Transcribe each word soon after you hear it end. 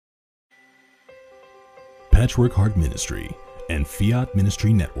Patchwork Heart Ministry and Fiat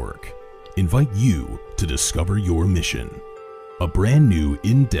Ministry Network invite you to discover your mission, a brand new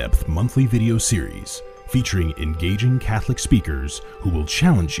in-depth monthly video series featuring engaging Catholic speakers who will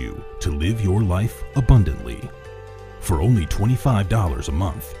challenge you to live your life abundantly. For only $25 a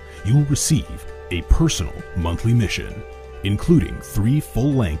month, you will receive a personal monthly mission, including 3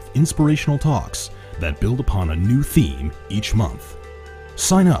 full-length inspirational talks that build upon a new theme each month.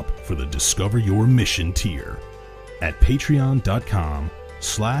 Sign up for the Discover Your Mission tier at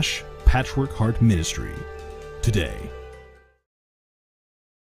patreon.com/patchworkheartministry today.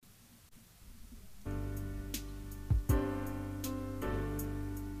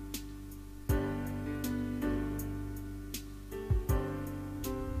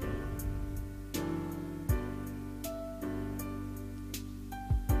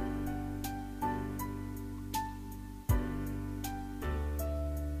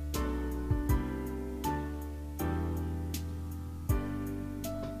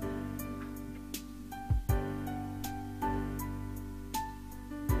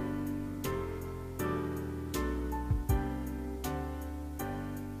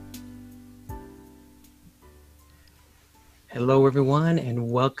 Hello, everyone,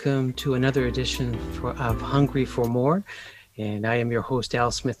 and welcome to another edition of Hungry for More. And I am your host,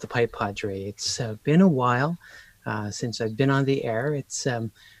 Al Smith, the Pipe Padre. It's been a while since I've been on the air. It's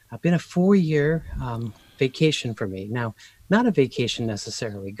been a 4-year vacation for me. Now, not a vacation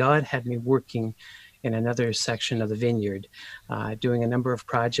necessarily. God had me working in another section of the vineyard, doing a number of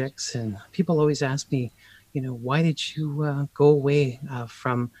projects. And people always ask me, why did you go away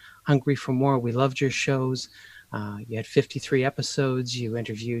from Hungry for More? We loved your shows. You had 53 episodes. You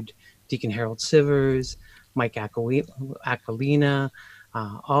interviewed Deacon Harold Sivers, Mike Aquilina,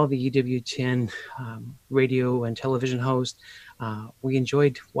 all the EWTN radio and television hosts. We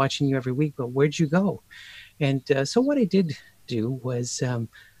enjoyed watching you every week, but where'd you go? And so what I did do was a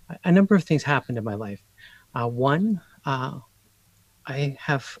number of things happened in my life. One, I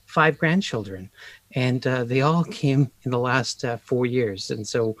have 5 grandchildren, and they all came in the last 4 years. And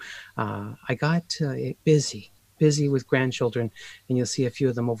so I got busy with grandchildren, and you'll see a few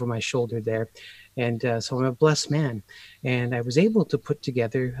of them over my shoulder there. And so I'm a blessed man. And I was able to put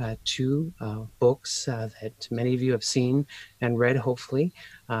together 2 books that many of you have seen and read, hopefully,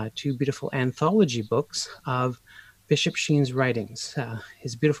 2 beautiful anthology books of Bishop Sheen's writings,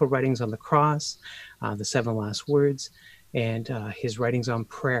 his beautiful writings on the cross, the 7 last words, and his writings on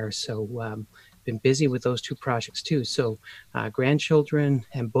prayer. So been busy with those 2 projects too. So grandchildren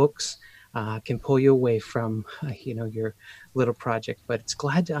and books can pull you away from, your little project, but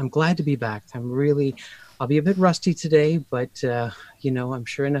I'm glad to be back. I'll be a bit rusty today, but, I'm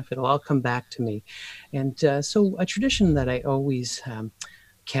sure enough, it'll all come back to me. And so a tradition that I always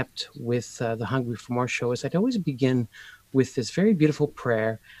kept with the Hungry for More show is I'd always begin with this very beautiful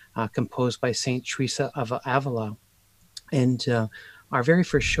prayer composed by Saint Teresa of Avila. And our very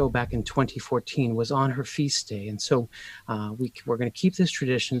first show back in 2014 was on her feast day. And so we're going to keep this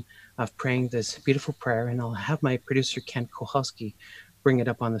tradition of praying this beautiful prayer. And I'll have my producer, Kent Kohalski, bring it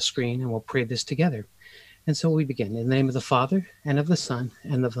up on the screen, and we'll pray this together. And so we begin. In the name of the Father, and of the Son,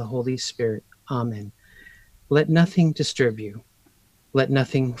 and of the Holy Spirit. Amen. Let nothing disturb you. Let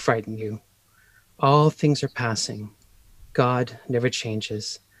nothing frighten you. All things are passing. God never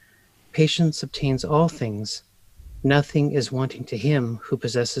changes. Patience obtains all things. Nothing is wanting to him who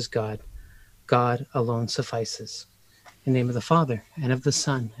possesses God. God alone suffices. In the name of the Father, and of the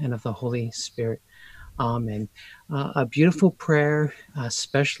Son, and of the Holy Spirit. Amen. A beautiful prayer,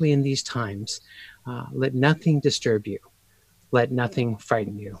 especially in these times. Let nothing disturb you. Let nothing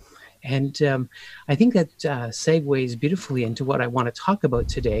frighten you. And I think that segues beautifully into what I want to talk about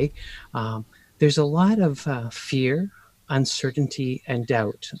today. There's a lot of fear, uncertainty, and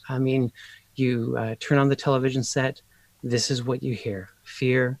doubt. I mean, you turn on the television set, this is what you hear: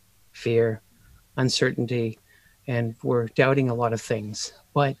 fear, uncertainty, and we're doubting a lot of things.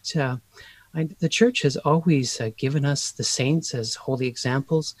 But the church has always given us the saints as holy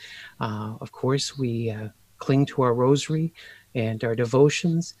examples. Of course, we cling to our rosary and our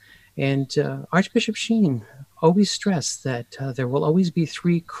devotions. And Archbishop Sheen always stressed that there will always be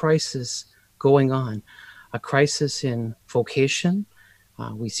 3 crises going on: a crisis in vocation.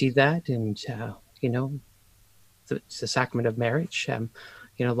 We see that in, the sacrament of marriage,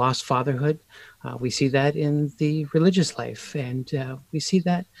 lost fatherhood. We see that in the religious life, and we see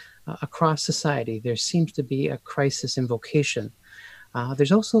that across society. There seems to be a crisis in vocation.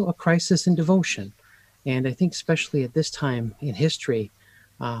 There's also a crisis in devotion. And I think especially at this time in history,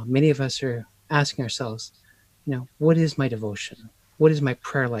 many of us are asking ourselves, what is my devotion? What is my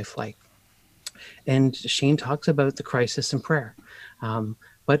prayer life like? and Shane talks about the crisis in prayer.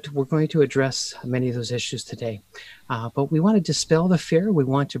 But we're going to address many of those issues today. But we want to dispel the fear. We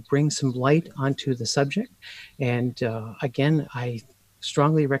want to bring some light onto the subject. And again, I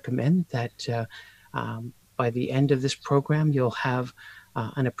strongly recommend that by the end of this program, you'll have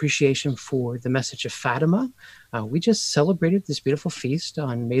an appreciation for the message of Fatima. We just celebrated this beautiful feast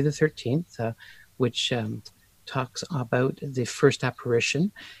on May the 13th, which talks about the first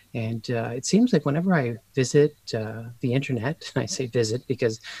apparition. And it seems like whenever I visit the internet, and I say visit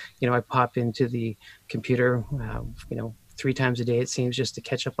because, I pop into the computer, 3 times a day, it seems, just to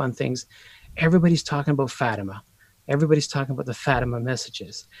catch up on things. Everybody's talking about Fatima. Everybody's talking about the Fatima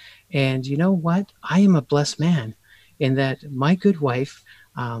messages. And you know what? I am a blessed man in that my good wife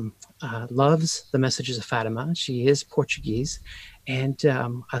loves the messages of Fatima. She is Portuguese. And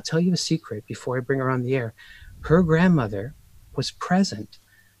I'll tell you a secret before I bring her on the air. Her grandmother was present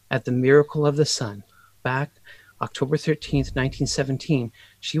at the Miracle of the Sun back October 13th, 1917.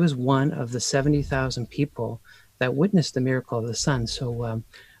 She was one of the 70,000 people that witnessed the Miracle of the Sun. So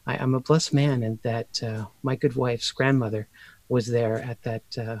I'm a blessed man in that my good wife's grandmother was there at that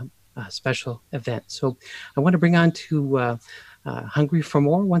special event. So I want to bring on to Hungry for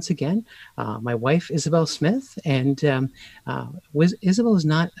More once again, my wife, Isabel Smith. And Isabel is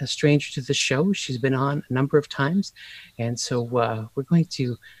not a stranger to the show. She's been on a number of times. And so we're going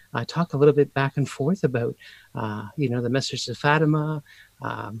to talk a little bit back and forth about, the message of Fatima,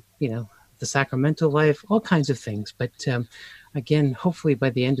 the sacramental life, all kinds of things. But again, hopefully by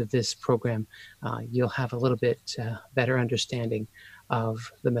the end of this program, you'll have a little bit better understanding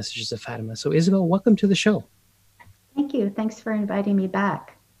of the messages of Fatima. So Isabel, welcome to the show. Thank you. Thanks for inviting me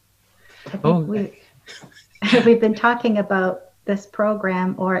back. I think we've been talking about this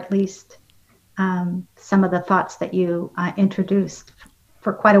program, or at least some of the thoughts that you introduced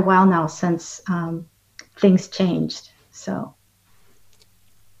for quite a while now, since things changed. So.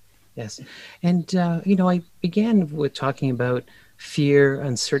 Yes. And, I began with talking about fear,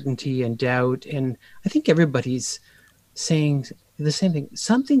 uncertainty, and doubt. And I think everybody's saying the same thing.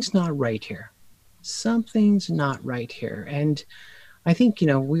 Something's not right here. Something's not right here. And I think,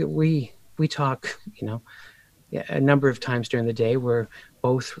 we talk, a number of times during the day. We're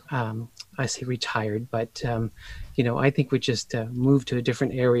both, I say retired, but, I think we just moved to a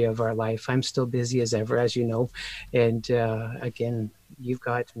different area of our life. I'm still busy as ever, as you know. And again, you've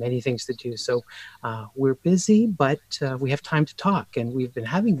got many things to do. So we're busy, but we have time to talk. And we've been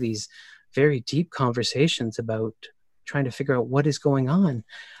having these very deep conversations about trying to figure out what is going on.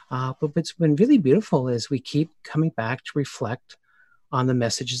 But what's been really beautiful is we keep coming back to reflect on the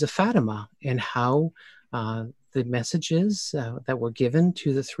messages of Fatima and how the messages that were given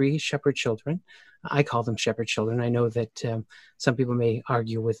to the 3 shepherd children, I call them shepherd children. I know that some people may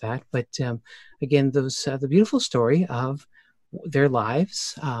argue with that, but again, those the beautiful story of their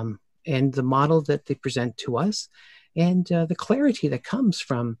lives and the model that they present to us, and the clarity that comes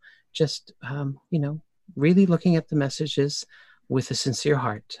from just really looking at the messages with a sincere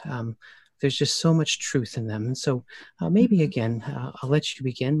heart. There's just so much truth in them. And so maybe again, I'll let you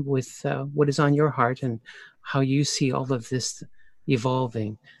begin with what is on your heart and how you see all of this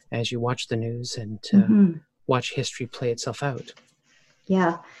evolving as you watch the news and watch history play itself out.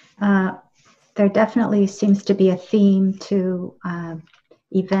 Yeah, there definitely seems to be a theme to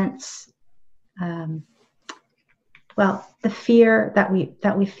events. The fear that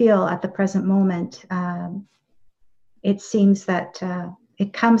we feel at the present moment. It seems that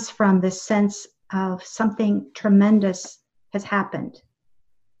it comes from this sense of something tremendous has happened,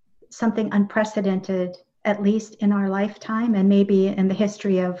 something unprecedented, at least in our lifetime and maybe in the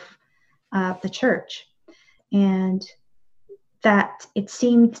history of the church. And that it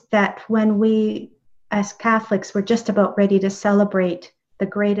seemed that when we as Catholics were just about ready to celebrate the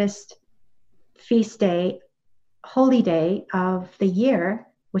greatest feast day, holy day of the year,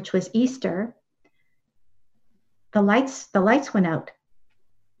 which was Easter, the lights went out.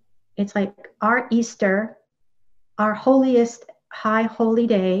 It's like our Easter, our holiest high holy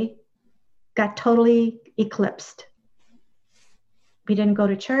day, got totally eclipsed. We didn't go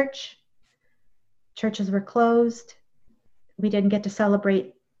to church. Churches were closed. We didn't get to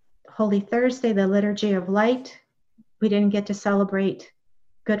celebrate Holy Thursday, the Liturgy of Light. We didn't get to celebrate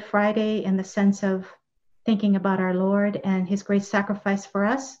Good Friday in the sense of thinking about our Lord and his great sacrifice for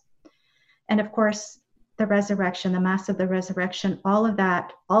us. And of course, the resurrection, the Mass of the Resurrection, all of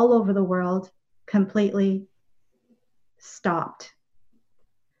that, all over the world, completely stopped.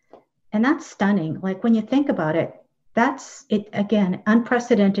 And that's stunning. Like when you think about it, that's it, again,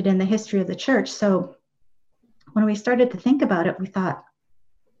 unprecedented in the history of the church. So when we started to think about it, we thought,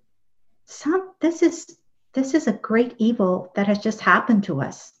 this is a great evil that has just happened to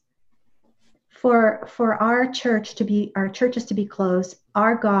us. For our churches to be closed,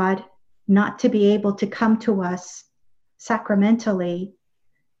 our God not to be able to come to us sacramentally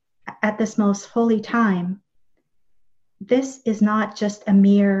at this most holy time. This is not just a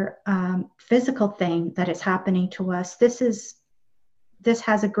mere physical thing that is happening to us. This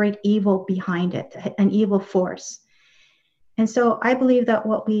has a great evil behind it, an evil force. And so I believe that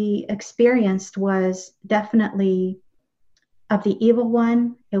what we experienced was definitely of the evil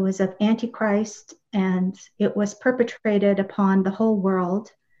one. It was of Antichrist, and it was perpetrated upon the whole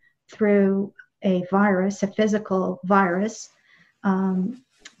world through a virus, a physical virus.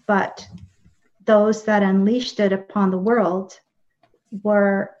 But those that unleashed it upon the world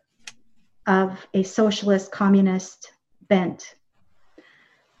were of a socialist, communist bent.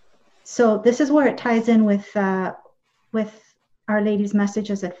 So this is where it ties in with Our Lady's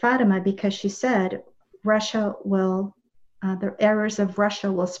messages at Fatima, because she said the errors of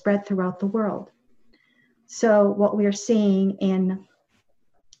Russia will spread throughout the world. So what we are seeing in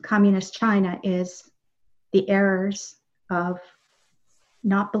communist China is the errors of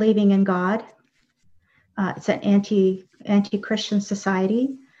not believing in God. It's an anti-Christian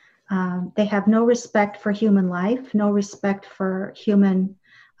society. They have no respect for human life, no respect for the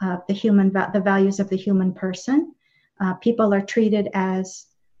values of the human person. People are treated as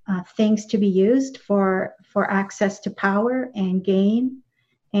things to be used for access to power and gain.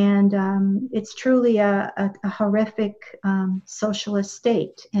 And it's truly a horrific socialist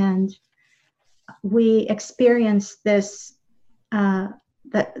state. And we experience this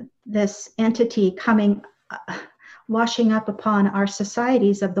this entity coming, washing up upon our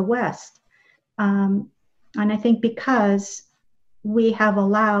societies of the West. And I think because we have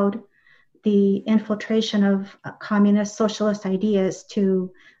allowed the infiltration of communist socialist ideas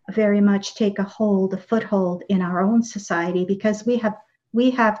to very much take a foothold in our own society, because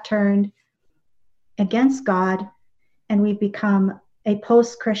we have turned against God, and we've become a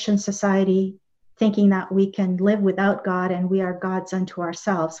post-Christian society, thinking that we can live without God and we are gods unto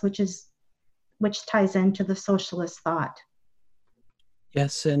ourselves, which ties into the socialist thought.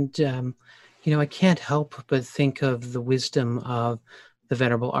 Yes, and I can't help but think of the wisdom of the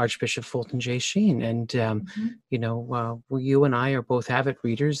Venerable Archbishop Fulton J. Sheen. And, you and I are both avid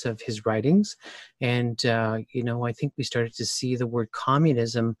readers of his writings. And, I think we started to see the word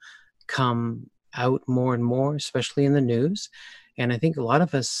communism come out more and more, especially in the news. And I think a lot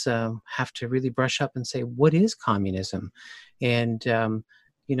of us have to really brush up and say, what is communism? And,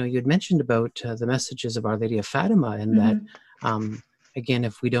 you had mentioned about the messages of Our Lady of Fatima, and that, again,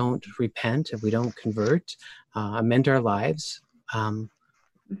 if we don't repent, if we don't convert, amend our lives,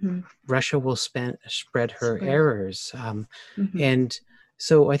 Russia will spread her errors. And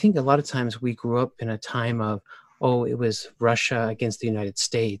so I think a lot of times we grew up in a time of, it was Russia against the United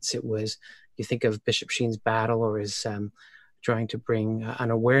States. It was, you think of Bishop Sheen's battle, or his trying to bring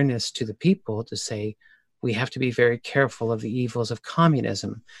an awareness to the people to say, we have to be very careful of the evils of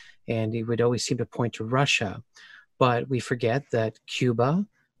communism. And he would always seem to point to Russia. But we forget that Cuba,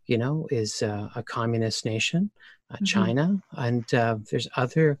 is a communist nation, China, and there's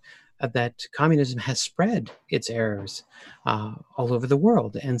other, that communism has spread its errors all over the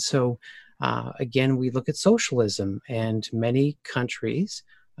world. And so, again, we look at socialism, and many countries,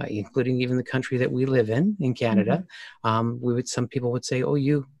 including even the country that we live in Canada, some people would say,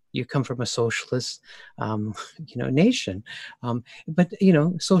 you come from a socialist, nation. But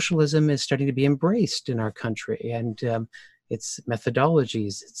socialism is starting to be embraced in our country, and its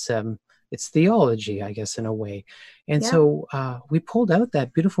methodologies, its theology, I guess, in a way. And so we pulled out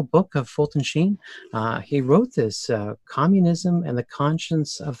that beautiful book of Fulton Sheen. He wrote this, Communism and the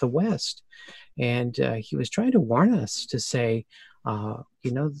Conscience of the West. And he was trying to warn us to say,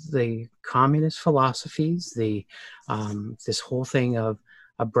 the communist philosophies, this whole thing of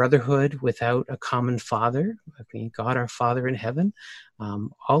a brotherhood without a common father, God our Father in heaven,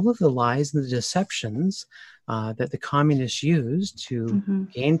 all of the lies and the deceptions that the communists used to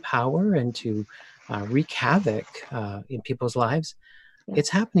gain power and to wreak havoc in people's lives. It's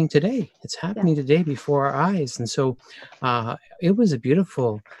happening today. It's happening today before our eyes. And so it was a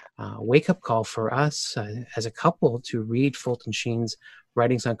beautiful wake-up call for us as a couple to read Fulton Sheen's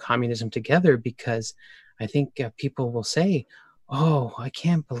writings on communism together, because I think people will say, I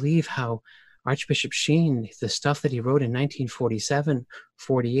can't believe how Archbishop Sheen, the stuff that he wrote in 1947,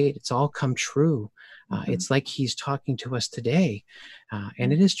 48, it's all come true. It's like he's talking to us today.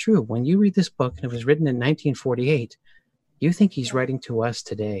 And it is true. When you read this book, and it was written in 1948, you think he's writing to us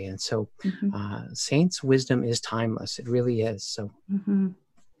today. And so Saint's wisdom is timeless. It really is. So.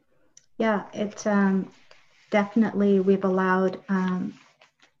 Yeah, it definitely we've allowed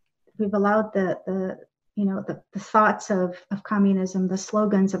the you know the thoughts of communism, the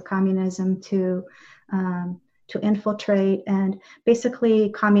slogans of communism to infiltrate. And basically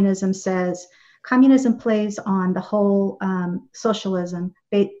communism plays on the whole socialism,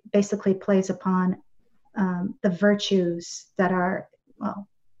 basically plays upon the virtues that are, well,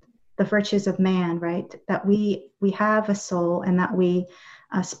 the virtues of man, right? That we have a soul and that we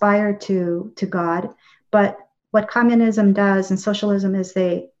aspire to God. But what communism does and socialism is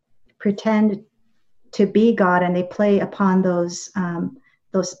they pretend to be God, and they play upon the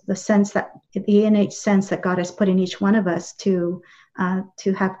sense that the innate sense that God has put in each one of us to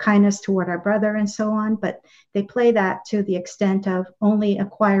have kindness toward our brother and so on. But they play that to the extent of only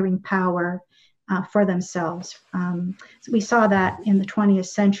acquiring power for themselves. So we saw that in the 20th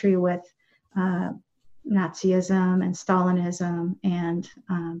century with Nazism and Stalinism and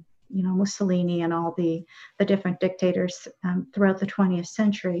Mussolini and all the different dictators throughout the 20th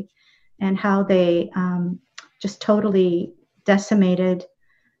century, and how they just totally decimated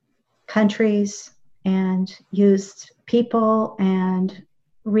countries and used people and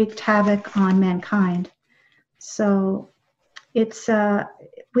wreaked havoc on mankind. So it's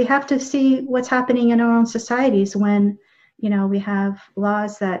we have to see what's happening in our own societies when we have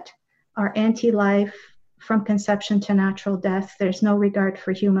laws that are anti-life from conception to natural death. There's no regard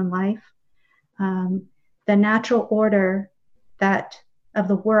for human life. The natural order of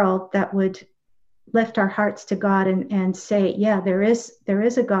the world that would lift our hearts to God and say, yeah, there is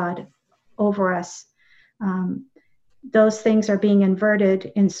a God over us. Those things are being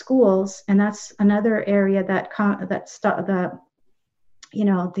inverted in schools, and that's another area that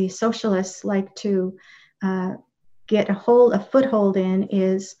the socialists like to get a foothold in,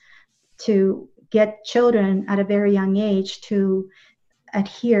 is to get children at a very young age to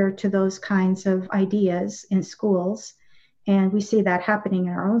adhere to those kinds of ideas in schools. And we see that happening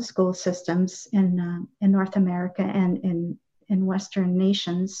in our own school systems in North America and in Western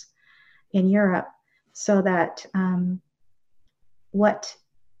nations in Europe, so that what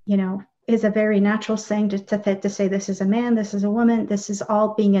is a very natural thing to say, this is a man, this is a woman, this is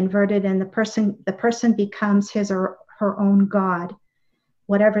all being inverted, and the person becomes his or her own God.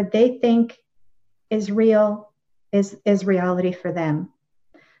 Whatever they think is real is reality for them.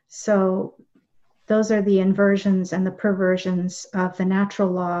 So those are the inversions and the perversions of the natural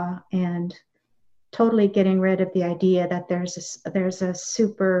law, and totally getting rid of the idea that there's a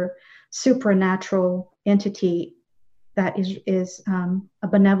supernatural entity that is a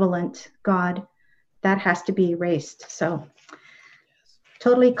benevolent God. That has to be erased. So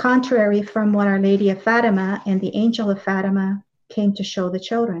totally contrary from what Our Lady of Fatima and the Angel of Fatima came to show the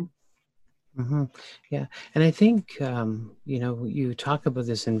children. Mm-hmm. Yeah. And I think, you talk about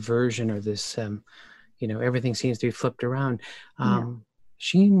this inversion, or this, everything seems to be flipped around.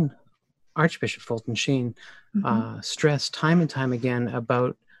 Sheen, Archbishop Fulton Sheen, stressed time and time again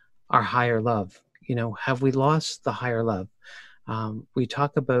about our higher love. Have we lost the higher love? We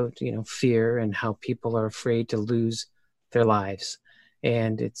talk about, fear and how people are afraid to lose their lives.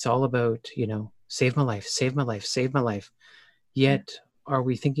 And it's all about, save my life, save my life, save my life. Yet, are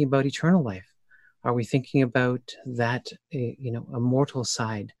we thinking about eternal life? Are we thinking about that, immortal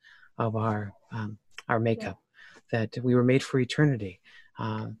side of our makeup, that we were made for eternity,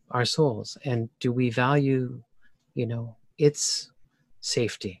 our souls? And do we value, its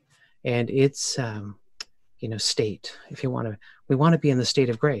safety and its, state? If you we want to be in the state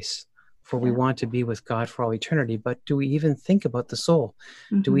of grace, for we want to be with God for all eternity. But do we even think about the soul?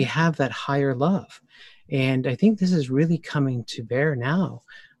 Mm-hmm. Do we have that higher love? And I think this is really coming to bear now,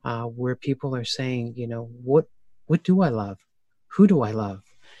 where people are saying, what do I love? Who do I love?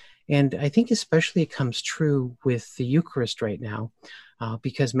 And I think especially it comes true with the Eucharist right now,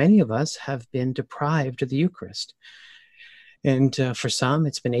 because many of us have been deprived of the Eucharist. And for some,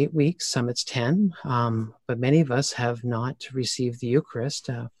 it's been 8 weeks, some it's 10, but many of us have not received the Eucharist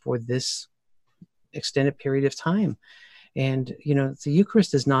for this extended period of time. And, the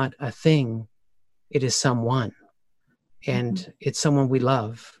Eucharist is not a thing. It is someone, and it's someone we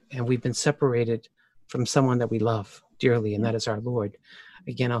love, and we've been separated from someone that we love dearly, and that is our Lord.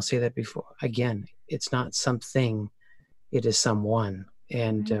 Again, I'll say that before. Again, it's not something, it is someone,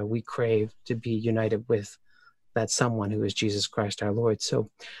 and we crave to be united with that someone who is Jesus Christ our Lord. So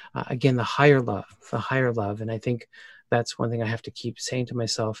again, the higher love, and I think that's one thing I have to keep saying to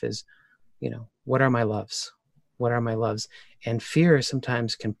myself is, what are my loves? What are my loves? And fear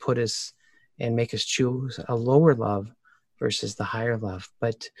sometimes can put us and make us choose a lower love versus the higher love.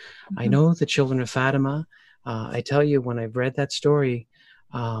 But I know the children of Fatima. I tell you, when I've read that story,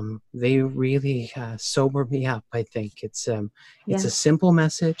 they really sober me up. I think it's a Yes. simple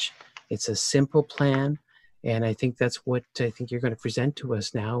message, it's a simple plan, and I think that's what I think you're going to present to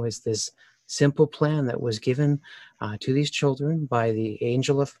us now is this simple plan that was given to these children by the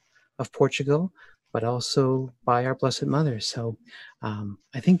angel of Portugal, but also by our Blessed Mother. So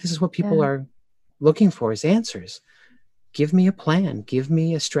I think this is what people Yeah. are looking for is answers. Give me a plan, give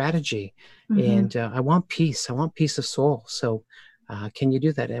me a strategy, and I want peace. I want peace of soul. So can you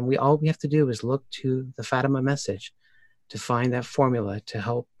do that? And all we have to do is look to the Fatima message to find that formula to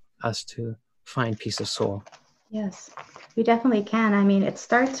help us to find peace of soul. Yes, we definitely can. I mean, it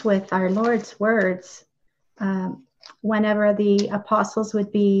starts with our Lord's words. Whenever the apostles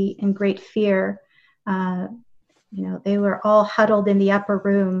would be in great fear, they were all huddled in the upper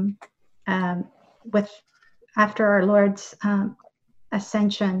room after our Lord's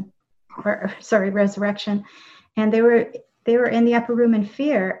resurrection, and they were in the upper room in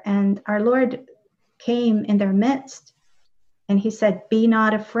fear. And our Lord came in their midst, and he said, "Be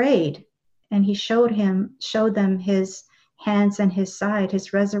not afraid." And he showed them his hands and his side,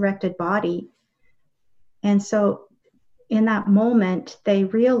 his resurrected body. And so in that moment, they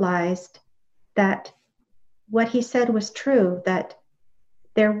realized that what he said was true, that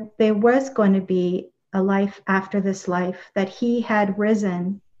there was going to be a life after this life, that he had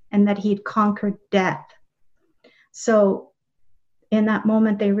risen and that he'd conquered death. So in that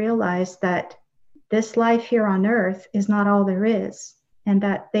moment, they realized that this life here on earth is not all there is, and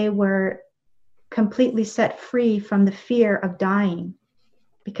that they were completely set free from the fear of dying,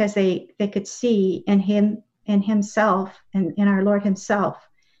 because they could see in himself and in our Lord himself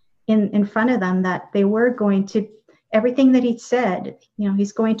in front of them that they were going to, everything that he'd said,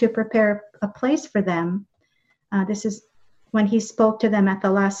 he's going to prepare a place for them. This is when he spoke to them at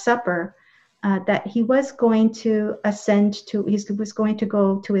the Last Supper, that he was going to he was going to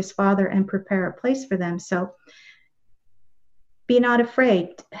go to his Father and prepare a place for them. So be not afraid,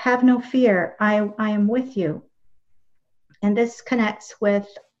 have no fear, I am with you. And this connects with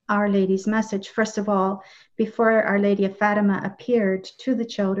Our Lady's message. First of all, before Our Lady of Fatima appeared to the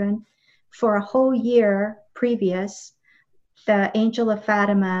children, for a whole year previous, the angel of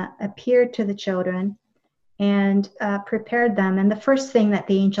Fatima appeared to the children and prepared them. And the first thing that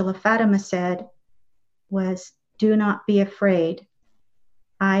the angel of Fatima said was, "Do not be afraid.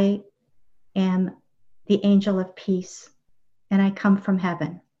 I am the angel of peace, and I come from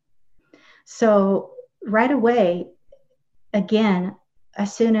heaven." So right away, again,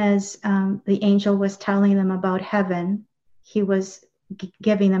 as soon as the angel was telling them about heaven, he was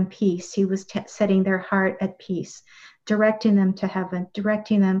giving them peace. He was setting their heart at peace, directing them to heaven,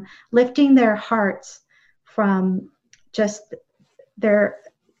 lifting their hearts from just their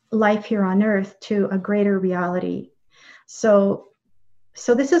life here on earth to a greater reality. So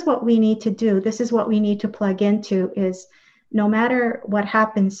this is what we need to do. This is what we need to plug into, is no matter what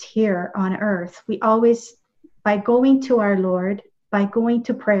happens here on earth, we always, by going to our Lord, by going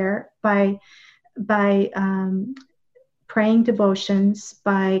to prayer, by praying devotions,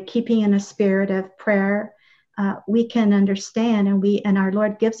 by keeping in a spirit of prayer, we can understand, and our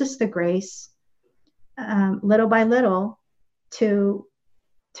Lord gives us the grace, little by little, to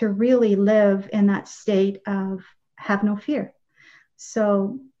really live in that state of have no fear.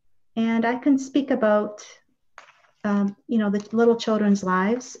 So, and I can speak about the little children's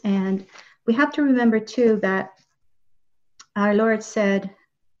lives, and we have to remember too that our Lord said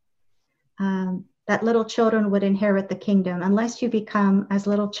that little children would inherit the kingdom. Unless you become as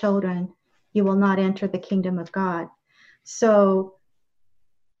little children, you will not enter the kingdom of God. So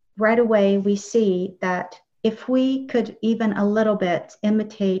right away, we see that if we could even a little bit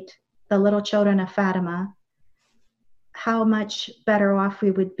imitate the little children of Fatima, how much better off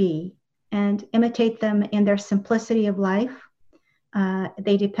we would be, and imitate them in their simplicity of life.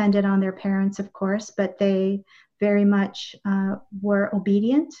 They depended on their parents, of course, but they very much were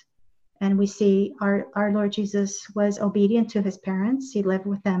obedient. And we see our Lord Jesus was obedient to his parents. He lived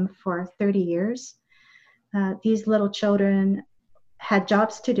with them for 30 years. These little children had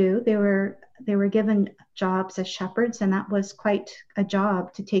jobs to do. They were given jobs as shepherds, and that was quite a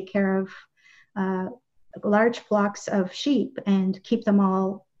job, to take care of large flocks of sheep and keep them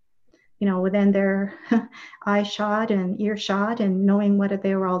all, within their eye shot and ear shot, and knowing what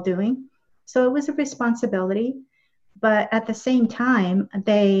they were all doing. So it was a responsibility. But at the same time,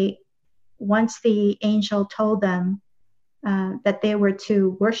 once the angel told them that they were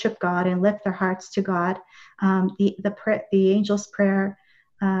to worship God and lift their hearts to God, the angel's prayer,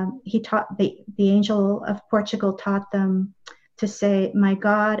 the angel of Portugal taught them to say, my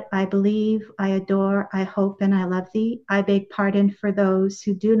God, I believe, I adore, I hope, and I love thee. I beg pardon for those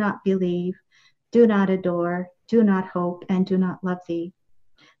who do not believe, do not adore, do not hope, and do not love thee.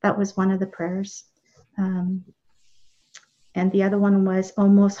 That was one of the prayers. And the other one was, O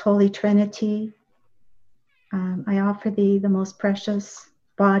most holy Trinity, I offer thee the most precious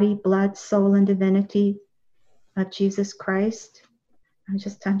body, blood, soul, and divinity of Jesus Christ. I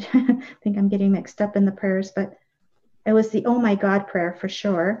think I'm getting mixed up in the prayers, but it was the Oh my God prayer for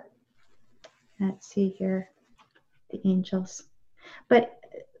sure. Let's see here, the angels. But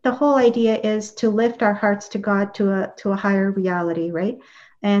the whole idea is to lift our hearts to God, to a higher reality, right?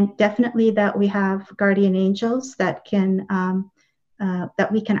 And definitely that we have guardian angels that can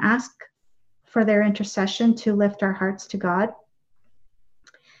that we can ask for their intercession to lift our hearts to God.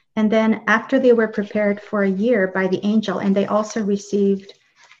 And then after they were prepared for a year by the angel, and they also received,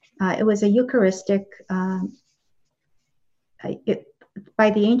 it was a Eucharistic,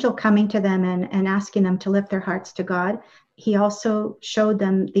 by the angel coming to them and asking them to lift their hearts to God, he also showed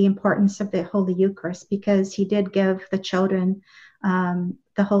them the importance of the Holy Eucharist, because he did give the children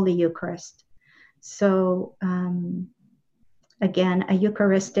the Holy Eucharist. So again, a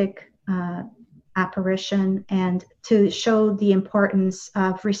Eucharistic apparition, and to show the importance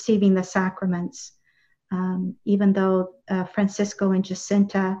of receiving the sacraments. Even though Francisco and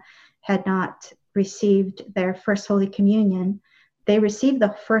Jacinta had not received their first Holy Communion, they received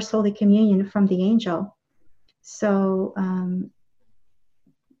the first Holy Communion from the angel. So,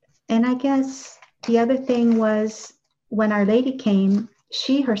 and I guess the other thing was, when Our Lady came,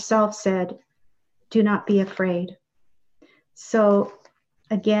 she herself said, do not be afraid. So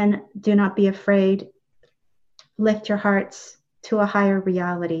again, do not be afraid. Lift your hearts to a higher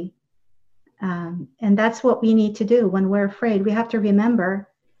reality. And that's what we need to do when we're afraid. We have to remember,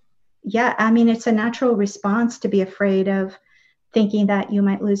 it's a natural response to be afraid of thinking that you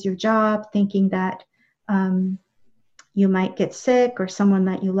might lose your job, thinking that you might get sick, or someone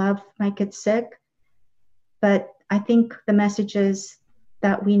that you love might get sick. But I think the message is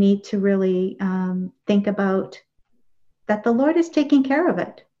that we need to really think about that the Lord is taking care of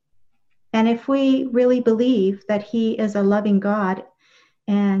it. And if we really believe that he is a loving God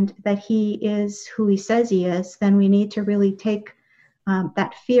and that he is who he says he is, then we need to really take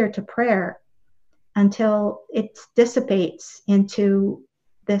that fear to prayer until it dissipates into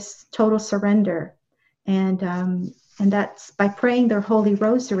this total surrender. And that's by praying their Holy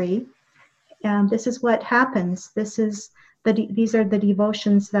Rosary. This is what happens. These are the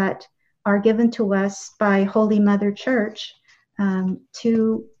devotions that are given to us by Holy Mother Church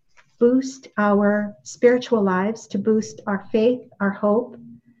to boost our spiritual lives, to boost our faith, our hope,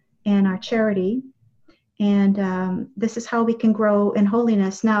 and our charity. And this is how we can grow in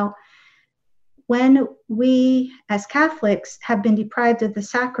holiness. Now, when we as Catholics have been deprived of the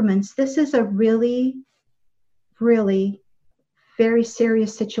sacraments, this is a really, really very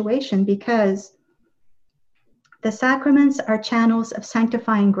serious situation, because the sacraments are channels of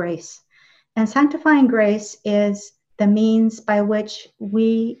sanctifying grace. And sanctifying grace is the means by which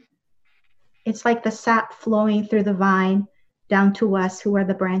it's like the sap flowing through the vine down to us who are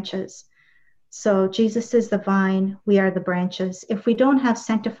the branches. So Jesus is the vine, we are the branches. If we don't have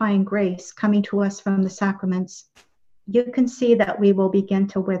sanctifying grace coming to us from the sacraments, you can see that we will begin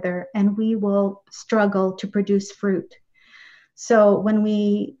to wither and we will struggle to produce fruit. So when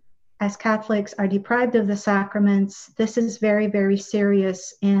we, as Catholics, are deprived of the sacraments, this is very, very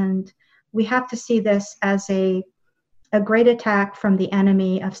serious. And we have to see this as a great attack from the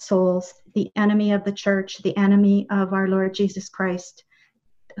enemy of souls, the enemy of the church, the enemy of our Lord Jesus Christ,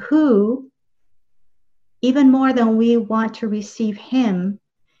 who, even more than we want to receive him,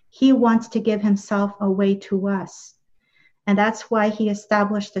 he wants to give himself away to us. And that's why he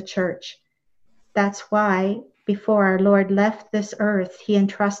established the church. That's why before our Lord left this earth, he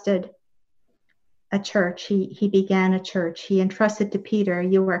entrusted a church. He began a church. He entrusted to Peter,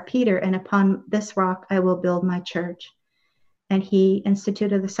 you are Peter, and upon this rock I will build my church. And he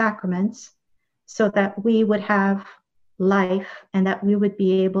instituted the sacraments so that we would have life and that we would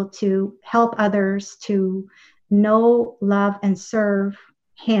be able to help others to know, love, and serve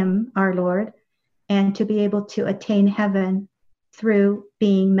him, our Lord, and to be able to attain heaven through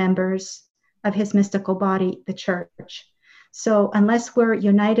being members of his mystical body, the church. So unless we're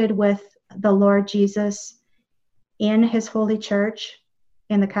united with the Lord Jesus in his holy church,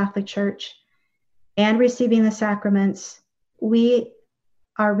 in the Catholic Church, and receiving the sacraments, we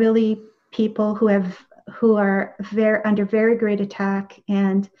are really people who are under very great attack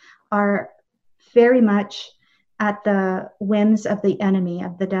and are very much at the whims of the enemy,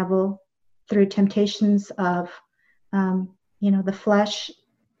 of the devil, through temptations of the flesh,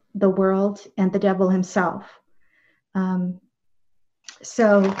 the world, and the devil himself.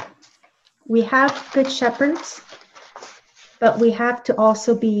 So we have good shepherds, but we have to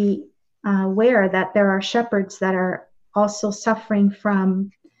also be aware that there are shepherds that are also suffering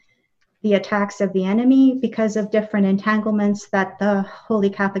from the attacks of the enemy because of different entanglements that the Holy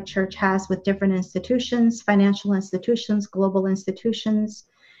Catholic Church has with different institutions, financial institutions, global institutions.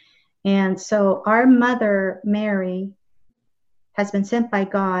 And so our Mother Mary has been sent by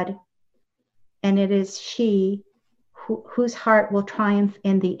God, and it is she whose heart will triumph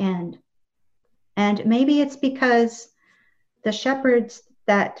in the end. And maybe it's because the shepherds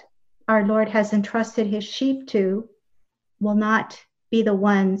that our Lord has entrusted his sheep to will not be the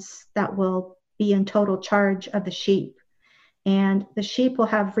ones that will be in total charge of the sheep. And the sheep will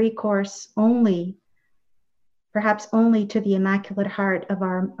have recourse perhaps only to the Immaculate Heart of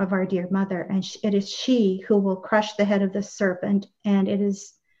our dear Mother. And it is she who will crush the head of the serpent. And it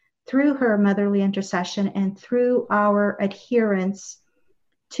is through her motherly intercession and through our adherence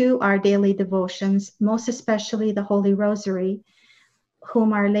to our daily devotions, most especially the Holy Rosary,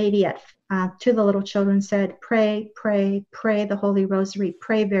 whom Our Lady to the little children said, pray, pray, pray the Holy Rosary,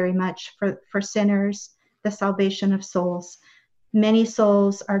 pray very much for sinners, the salvation of souls. Many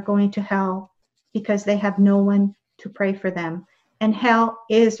souls are going to hell because they have no one to pray for them. And hell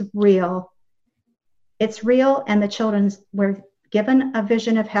is real. It's real, and the children were given a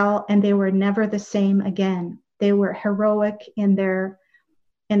vision of hell, and they were never the same again. They were heroic in their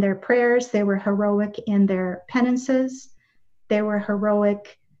prayers. They were heroic in their penances. They were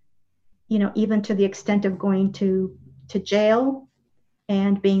heroic, even to the extent of going to jail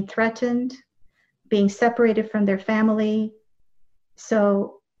and being threatened, being separated from their family.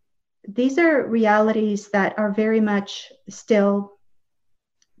 So these are realities that are very much still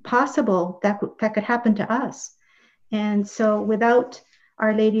possible that could happen to us. And so without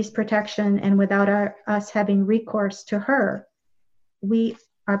Our Lady's protection and without us having recourse to her, we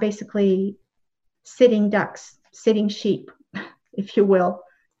are basically sitting ducks, sitting sheep, if you will.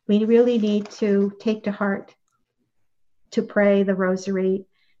 We really need to take to heart to pray the Rosary.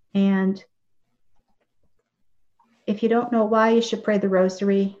 And if you don't know why you should pray the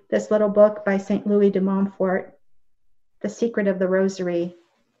Rosary, this little book by St. Louis de Montfort, The Secret of the Rosary,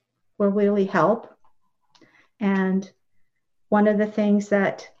 will really help. And one of the things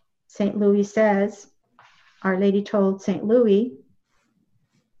that St. Louis says, Our Lady told St. Louis,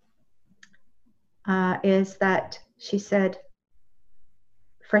 is that she said,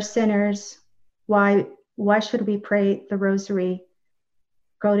 for sinners, why should we pray the Rosary?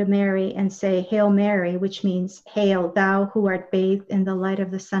 Go to Mary and say, Hail Mary, which means, Hail, thou who art bathed in the light of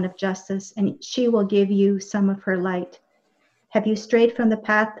the Sun of Justice, and she will give you some of her light. Have you strayed from the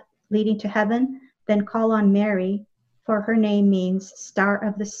path leading to heaven? Then call on Mary, for her name means Star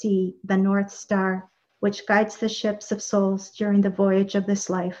of the Sea, the North Star, which guides the ships of souls during the voyage of this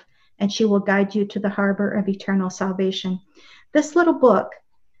life, and she will guide you to the harbor of eternal salvation. This little book,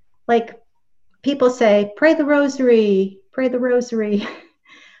 like people say, pray the Rosary, pray the Rosary.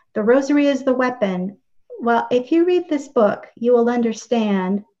 The Rosary is the weapon. Well, if you read this book, you will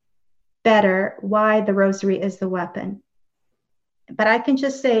understand better why the Rosary is the weapon. But I can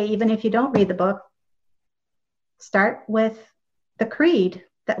just say, even if you don't read the book, start with the Creed,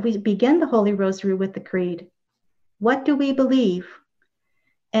 that we begin the Holy Rosary with the Creed. What do we believe?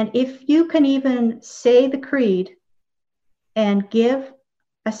 And if you can even say the Creed and give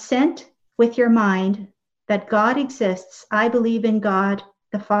assent with your mind that God exists, I believe in God,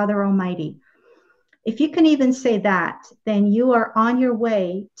 the Father Almighty. If you can even say that, then you are on your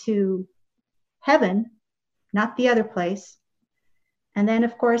way to heaven, not the other place. And then,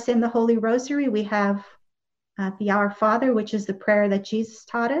 of course, in the Holy Rosary, we have the Our Father, which is the prayer that Jesus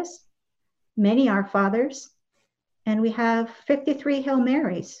taught us, many Our Fathers. And we have 53 Hail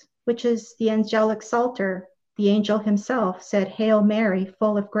Marys, which is the angelic Psalter. The angel himself said, Hail Mary,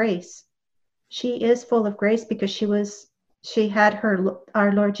 full of grace. She is full of grace because she had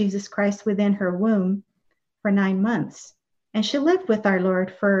our Lord Jesus Christ within her womb for 9 months. And she lived with our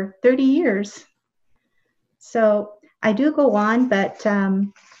Lord for 30 years. So I do go on, but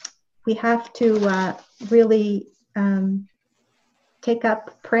we have to really take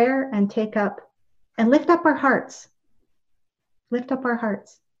up prayer and lift up our hearts. Lift up our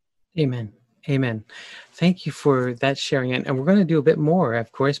hearts. Amen. Amen. Thank you for that sharing. And we're going to do a bit more,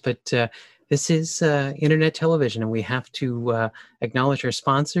 of course, but this is internet television, and we have to acknowledge our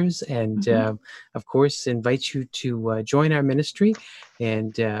sponsors and, of course, invite you to join our ministry.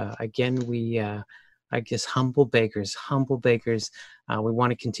 And again, we, I guess, humble beggars. We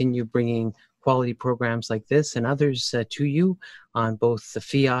want to continue bringing quality programs like this and others to you on both the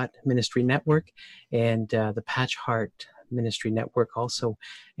Fiat Ministry Network and the Patch Heart Ministry Network also.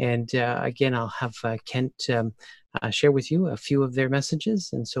 And again, I'll have Kent share with you a few of their messages.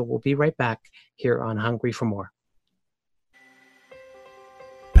 And so we'll be right back here on Hungry for More.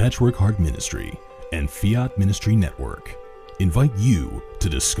 Patchwork Heart Ministry and Fiat Ministry Network invite you to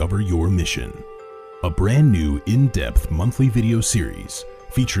discover your mission. A brand new in-depth monthly video series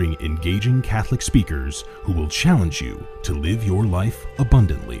featuring engaging Catholic speakers who will challenge you to live your life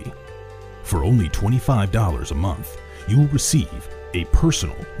abundantly. For only $25 a month, you will receive a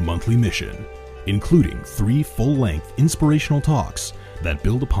personal monthly mission, including 3 full-length inspirational talks that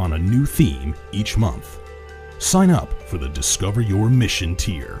build upon a new theme each month. Sign up for the Discover Your Mission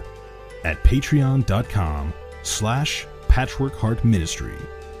tier at patreon.com/patchworkheartministry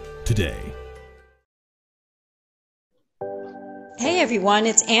today. Hey everyone,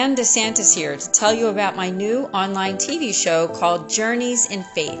 it's Ann DeSantis here to tell you about my new online TV show called Journeys in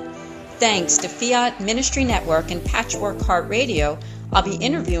Faith. Thanks to Fiat Ministry Network and Patchwork Heart Radio, I'll be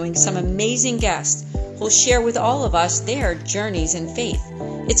interviewing some amazing guests who'll share with all of us their journeys in faith.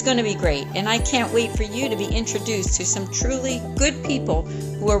 It's going to be great, and I can't wait for you to be introduced to some truly good people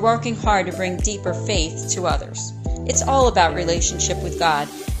who are working hard to bring deeper faith to others. It's all about relationship with God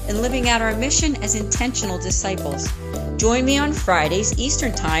and living out our mission as intentional disciples. Join me on Fridays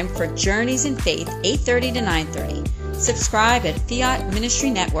Eastern Time for Journeys in Faith, 8:30 to 9:30. Subscribe at Fiat Ministry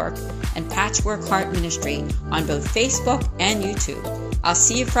Network and Patchwork Heart Ministry on both Facebook and YouTube. I'll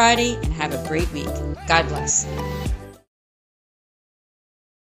see you Friday and have a great week. God bless.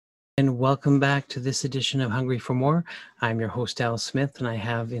 And welcome back to this edition of Hungry for More. I'm your host, Al Smith, and I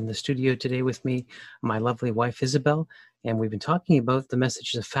have in the studio today with me my lovely wife, Isabel. And we've been talking about the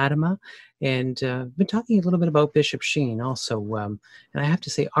messages of Fatima, and been talking a little bit about Bishop Sheen also. And I have to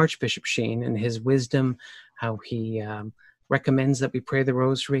say Archbishop Sheen and his wisdom, how he recommends that we pray the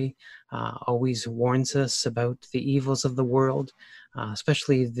rosary, always warns us about the evils of the world,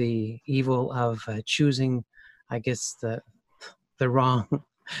 especially the evil of choosing, I guess, the wrong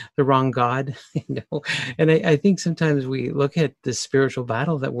God, you know. And I think sometimes we look at the spiritual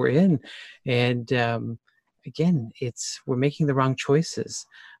battle that we're in, and again, we're making the wrong choices.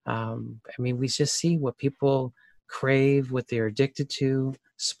 I mean, we just see what people crave, what they're addicted to,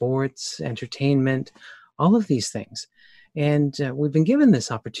 sports, entertainment, all of these things. And we've been given this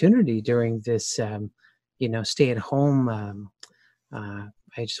opportunity during this, stay-at-home, I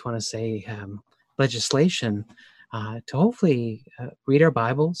just want to say, legislation, to hopefully read our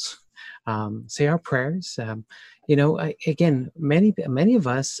Bibles, say our prayers. Again, many of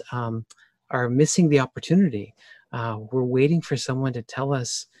us are missing the opportunity. We're waiting for someone to tell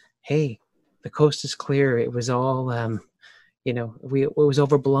us, hey, the coast is clear. It was all, it was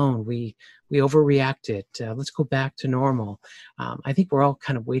overblown. We overreacted. Let's go back to normal. I think we're all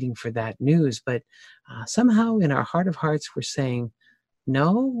kind of waiting for that news, but somehow in our heart of hearts, we're saying,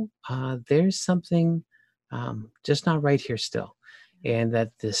 no, there's something just not right here still. And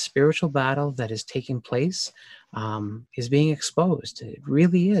that the spiritual battle that is taking place is being exposed. It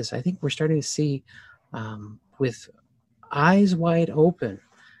really is. I think we're starting to see with eyes wide open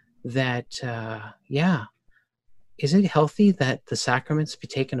that, is it healthy that the sacraments be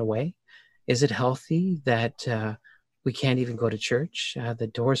taken away? Is it healthy that we can't even go to church? The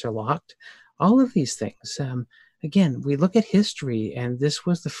doors are locked. All of these things. Again, we look at history, and this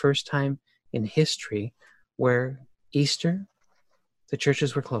was the first time in history where Easter, the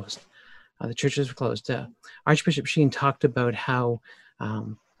churches were closed. Archbishop Sheen talked about how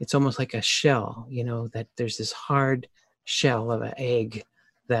it's almost like a shell, that there's this hard shell of an egg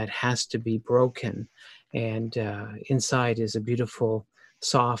that has to be broken. And inside is a beautiful,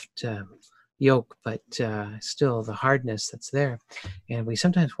 soft yolk, but still the hardness that's there. And we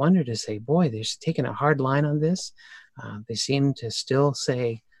sometimes wonder to say, boy, they're taking a hard line on this. They seem to still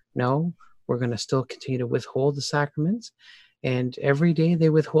say, no, we're going to still continue to withhold the sacraments. And every day they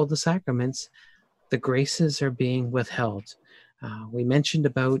withhold the sacraments, the graces are being withheld. We mentioned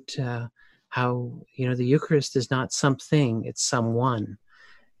about how, the Eucharist is not something, it's someone.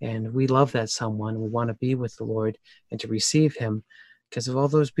 And we love that someone. We want to be with the Lord and to receive him because of all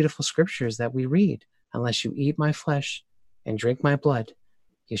those beautiful scriptures that we read. Unless you eat my flesh and drink my blood,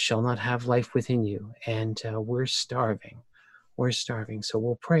 you shall not have life within you. And we're starving. So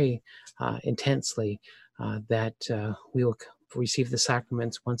we'll pray intensely that we will receive the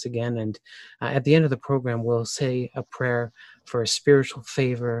sacraments once again. And at the end of the program, we'll say a prayer for a spiritual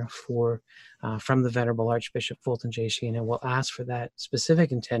favor from the Venerable Archbishop Fulton J. Sheen, and we'll ask for that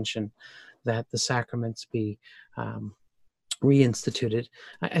specific intention that the sacraments be reinstituted.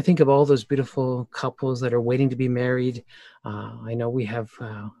 I think of all those beautiful couples that are waiting to be married. I know we have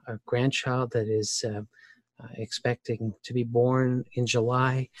a grandchild that is expecting to be born in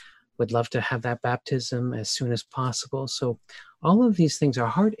July. Would love to have that baptism as soon as possible. So all of these things, our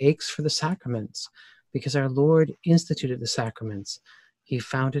heart aches for the sacraments because our Lord instituted the sacraments. He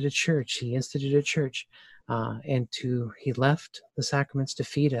founded a church. He instituted a church, he left the sacraments to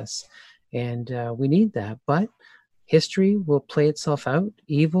feed us. And we need that. But history will play itself out.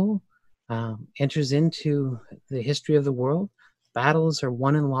 Evil enters into the history of the world. Battles are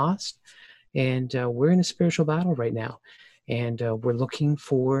won and lost. And we're in a spiritual battle right now. And we're looking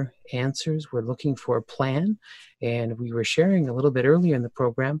for answers. We're looking for a plan. And we were sharing a little bit earlier in the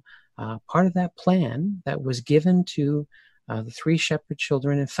program, part of that plan that was given to the 3 shepherd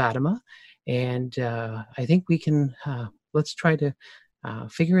children in Fatima. And I think we can, let's try to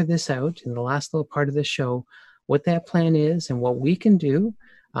figure this out in the last little part of the show, what that plan is and what we can do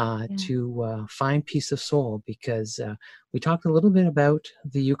to find peace of soul. Because we talked a little bit about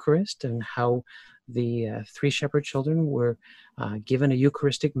the Eucharist and how the 3 shepherd children were given a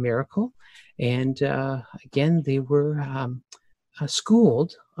Eucharistic miracle. And again, they were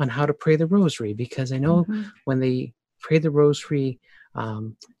schooled on how to pray the rosary, because I know when they pray the rosary,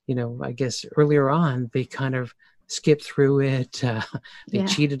 I guess earlier on, they kind of skipped through it. They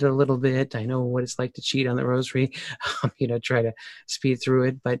cheated a little bit. I know what it's like to cheat on the rosary, try to speed through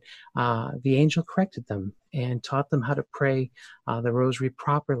it. But the angel corrected them and taught them how to pray the rosary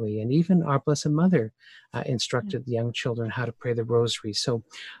properly. And even our Blessed Mother instructed the young children how to pray the rosary. So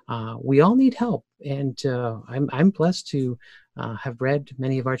we all need help. And I'm blessed to have read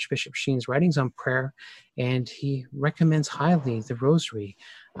many of Archbishop Sheen's writings on prayer, and he recommends highly the rosary.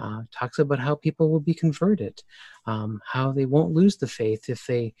 Talks about how people will be converted, how they won't lose the faith if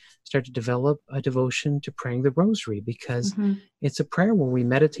they start to develop a devotion to praying the rosary, because it's a prayer where we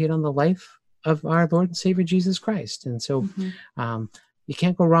meditate on the life of our Lord and Savior Jesus Christ. And so you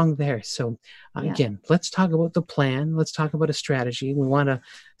can't go wrong there. So again, let's talk about the plan. Let's talk about a strategy. We want to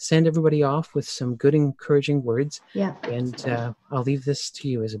send everybody off with some good, encouraging words. Yeah. And I'll leave this to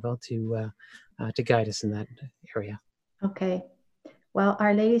you, Isabel, to guide us in that area. Okay. Well,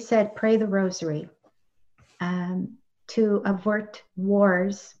 Our Lady said, pray the rosary to avert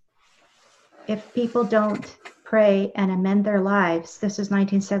wars. If people don't pray and amend their lives, this is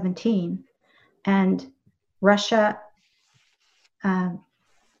 1917, and Russia,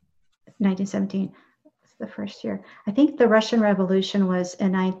 1917, the first year. I think the Russian Revolution was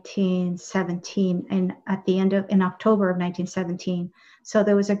in 1917, and in October of 1917. So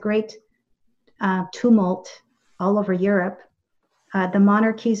there was a great tumult all over Europe. The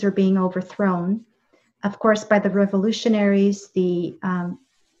monarchies are being overthrown, of course, by the revolutionaries,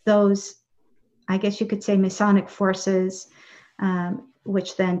 those, I guess you could say, Masonic forces,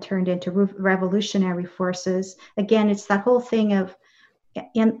 which then turned into revolutionary forces. Again, it's that whole thing of,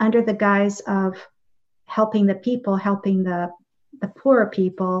 under the guise of helping the people, helping the poorer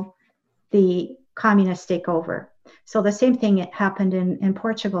people, the communists take over. So the same thing happened in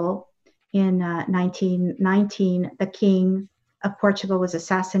Portugal in 1919. The king of Portugal was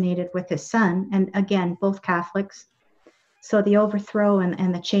assassinated with his son, and again, both Catholics. So the overthrow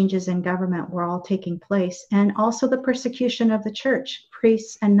and the changes in government were all taking place, and also the persecution of the church.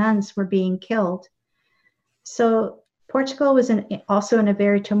 Priests and nuns were being killed. So Portugal was also in a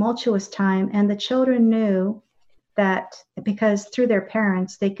very tumultuous time, and the children knew that, because through their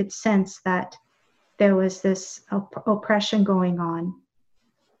parents, they could sense that there was this oppression going on.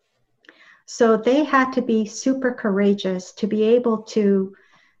 So they had to be super courageous to be able to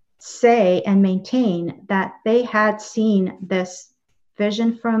say and maintain that they had seen this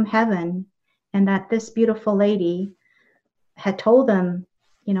vision from heaven, and that this beautiful lady had told them,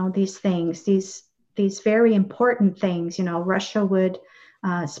 these things, these very important things. Russia would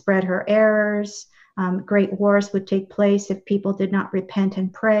spread her errors. Great wars would take place if people did not repent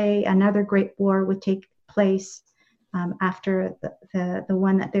and pray. Another great war would take place after the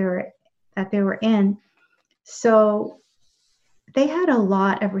one that they were in. So they had a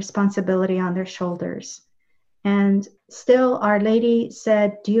lot of responsibility on their shoulders. And still, Our Lady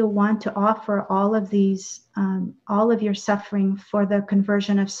said, do you want to offer all of these, all of your suffering for the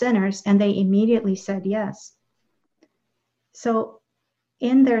conversion of sinners? And they immediately said yes. So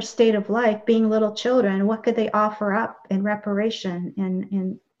in their state of life, being little children, what could they offer up in reparation?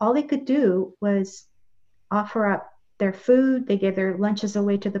 And all they could do was offer up their food. They gave their lunches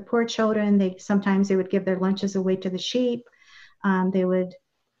away to the poor children. Sometimes they would give their lunches away to the sheep. They would,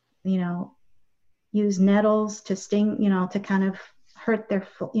 use nettles to sting, to kind of hurt their,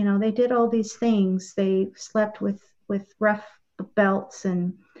 they did all these things. They slept with rough belts,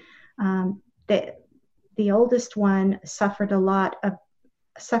 and the oldest one suffered a lot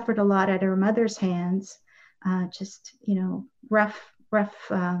at her mother's hands, just rough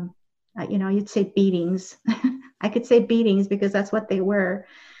you'd say beatings. I could say beatings because that's what they were.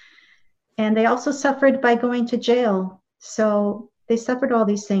 And they also suffered by going to jail. So they suffered all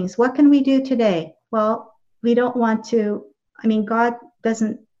these things. What can we do today? Well, we don't want to, God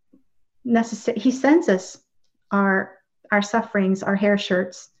doesn't necessarily, He sends us our sufferings, our hair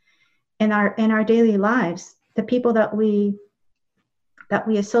shirts in our daily lives. The people that we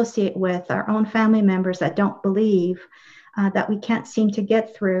associate with, our own family members that don't believe, that we can't seem to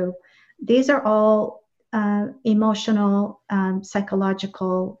get through. These are all emotional,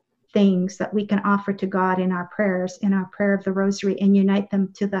 psychological things that we can offer to God in our prayers, in our prayer of the Rosary, and unite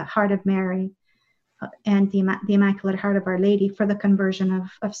them to the Heart of Mary and the Immaculate Heart of Our Lady for the conversion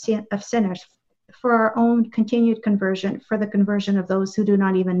of sinners, for our own continued conversion, for the conversion of those who do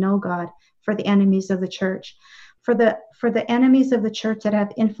not even know God, for the enemies of the church, for the enemies of the church that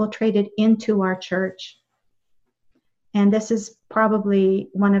have infiltrated into our church. And this is probably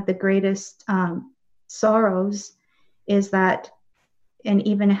one of the greatest sorrows, is that, and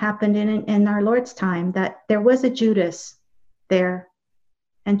even happened in our Lord's time, that there was a Judas there,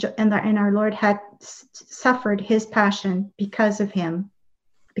 and our Lord had suffered his passion because of him,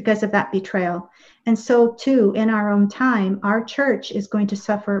 because of that betrayal. And so too, in our own time, our church is going to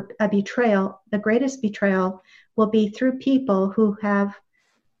suffer a betrayal. The greatest betrayal will be through people who have,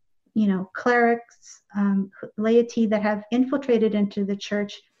 clerics, laity that have infiltrated into the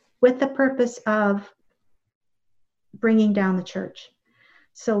church with the purpose of bringing down the church.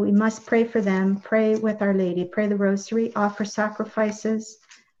 So we must pray for them, pray with Our Lady, pray the Rosary, offer sacrifices,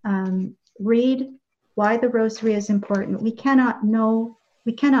 read why the Rosary is important. We cannot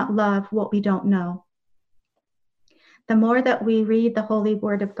love what we don't know. The more that we read the Holy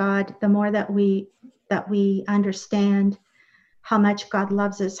Word of God, the more that we understand how much God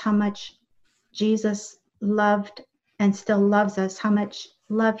loves us, how much Jesus loved and still loves us, how much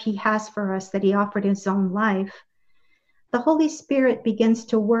love He has for us, that He offered His own life. The Holy Spirit begins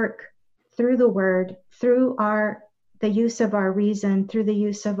to work through the Word, through the use of our reason, through the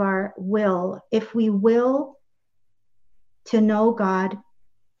use of our will. If we will to know God,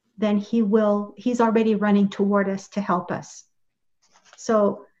 then He's already running toward us to help us.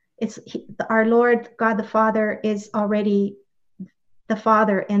 So our Lord, God the Father, is already the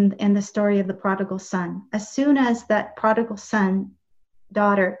Father in the story of the prodigal son. As soon as that prodigal son,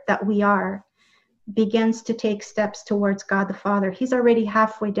 daughter that we are, begins to take steps towards God the Father, He's already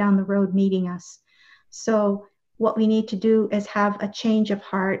halfway down the road meeting us. So what we need to do is have a change of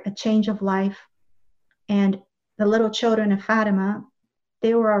heart, a change of life. And the little children of Fatima,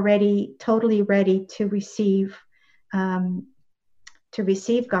 they were already totally ready to receive God.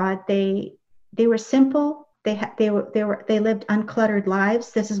 They were simple. They lived uncluttered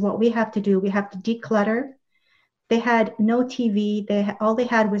lives. This is what we have to do. We have to declutter. They had no TV. All they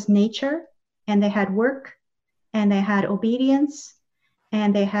had was nature, and they had work, and they had obedience,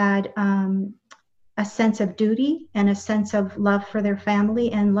 and they had a sense of duty and a sense of love for their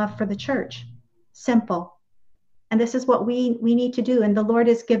family and love for the church. Simple. And this is what we need to do. And the Lord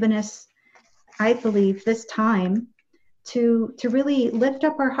has given us, I believe, this time to really lift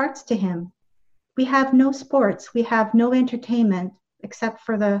up our hearts to Him. We have no sports. We have no entertainment except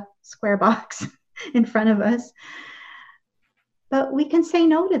for the square box in front of us. But we can say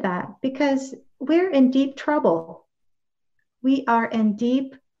no to that because we're in deep trouble. We are in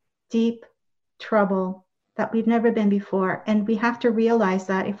deep, deep trouble that we've never been before. And we have to realize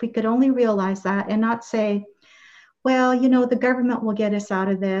that. If we could only realize that and not say, well, the government will get us out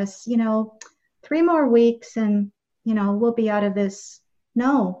of this, 3 more weeks and, we'll be out of this.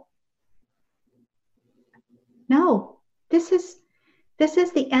 No, this is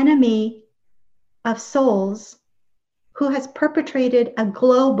the enemy of souls who has perpetrated a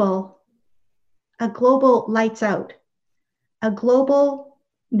global lights out, a global,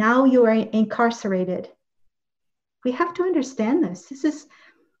 now you are incarcerated. We have to understand this. This is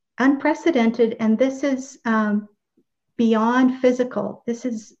unprecedented, and this is beyond physical. This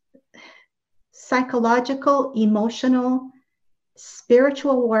is psychological, emotional,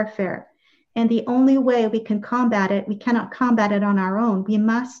 spiritual warfare. And the only way we can combat it, we cannot combat it on our own. We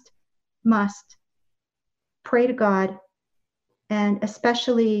must pray to God, and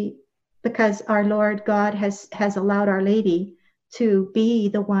especially because our Lord God has allowed Our Lady to be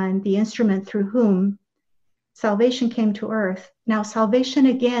the instrument through whom salvation came to earth. Now salvation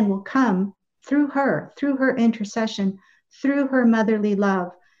again will come through her intercession, through her motherly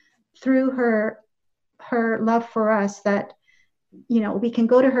love, through her her love for us that, we can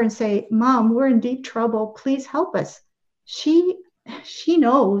go to her and say, Mom, we're in deep trouble. Please help us. She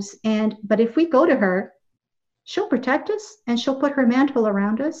knows. But if we go to her, she'll protect us, and she'll put her mantle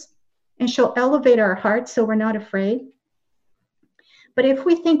around us, and she'll elevate our hearts so we're not afraid. But if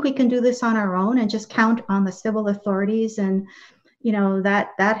we think we can do this on our own and just count on the civil authorities and,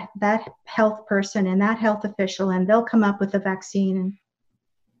 that health person and that health official, and they'll come up with a vaccine, and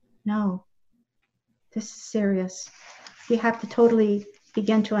no, this is serious. We have to totally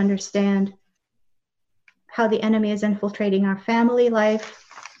begin to understand how the enemy is infiltrating our family life.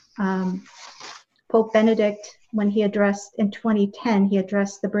 Pope Benedict, when he addressed in 2010, he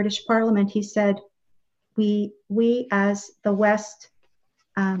addressed the British Parliament. He said, we as the West,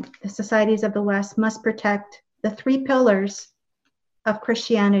 the societies of the West, must protect the 3 pillars of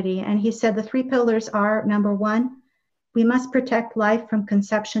Christianity. And he said the 3 pillars are, number 1, we must protect life from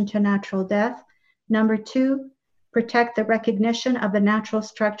conception to natural death. Number 2, protect the recognition of the natural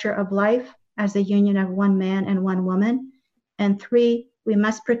structure of life as a union of one man and one woman. And 3, we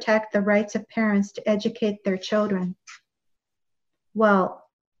must protect the rights of parents to educate their children. Well,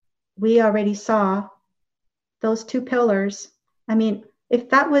 we already saw those 2 pillars. I mean, if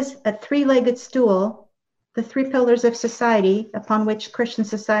that was a 3-legged stool, the 3 pillars of society upon which Christian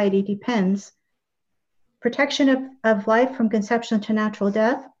society depends, protection of life from conception to natural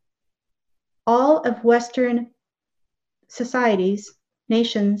death, all of Western societies,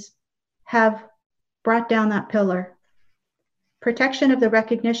 nations, have brought down that pillar. Protection of the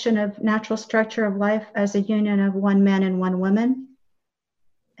recognition of natural structure of life as a union of one man and one woman.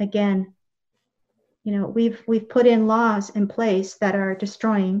 Again, we've put in laws in place that are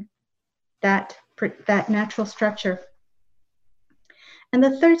destroying that natural structure. And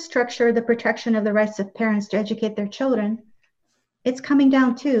the third structure, the protection of the rights of parents to educate their children, it's coming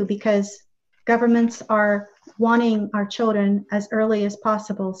down too, because governments are wanting our children as early as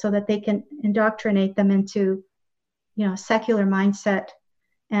possible so that they can indoctrinate them into, a secular mindset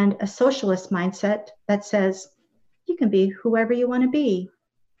and a socialist mindset that says you can be whoever you want to be.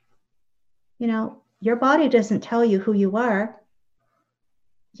 Your body doesn't tell you who you are.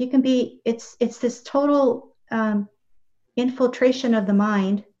 You can be, it's this total infiltration of the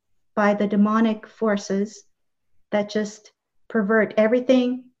mind by the demonic forces that just pervert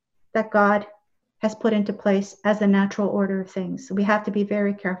everything that God has put into place as the natural order of things. So we have to be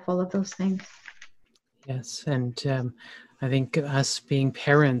very careful of those things. Yes, and I think us being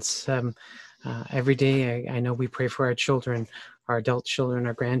parents, every day, I know we pray for our children, our adult children,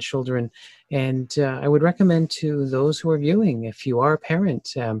 our grandchildren, and I would recommend to those who are viewing, if you are a parent,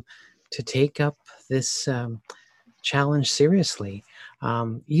 to take up this challenge seriously.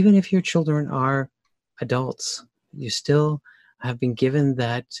 Even if your children are adults, you still have been given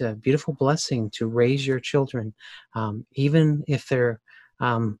that beautiful blessing to raise your children, even if they're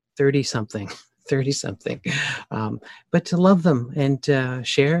 30-something, but to love them and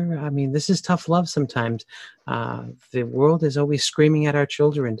share. I mean, this is tough love sometimes. The world is always screaming at our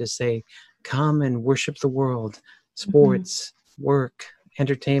children to say, come and worship the world, sports, work,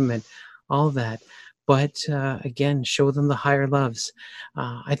 entertainment, all that. But again, show them the higher loves.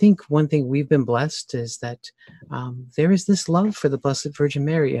 I think one thing we've been blessed is that there is this love for the Blessed Virgin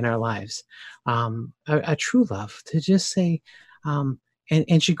Mary in our lives, a true love to just say,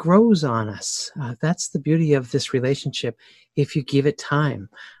 and she grows on us. That's the beauty of this relationship if you give it time.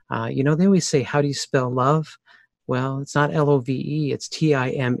 They always say, how do you spell love? Well, it's not L-O-V-E, it's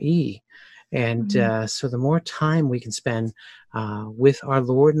T-I-M-E. And so the more time we can spend with our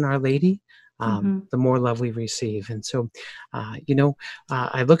Lord and Our Lady, the more love we receive. And so,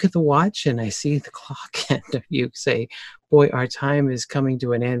 I look at the watch and I see the clock and you say, boy, our time is coming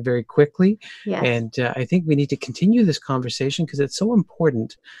to an end very quickly. Yes. And I think we need to continue this conversation because it's so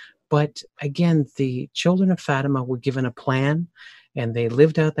important. But again, the children of Fatima were given a plan and they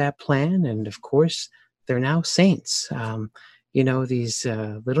lived out that plan. And of course, they're now saints. These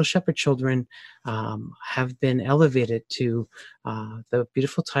little shepherd children have been elevated to the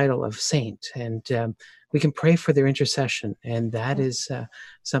beautiful title of saint. And we can pray for their intercession. And that is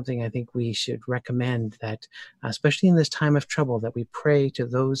something I think we should recommend, that especially in this time of trouble, that we pray to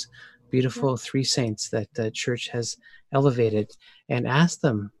those beautiful 3 saints that the church has elevated and ask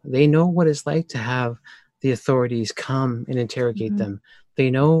them. They know what it's like to have the authorities come and interrogate them. They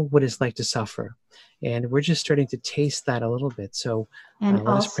know what it's like to suffer. And we're just starting to taste that a little bit. So let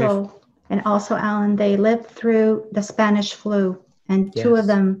us pray. And also, Alan, they lived through the Spanish flu, and two of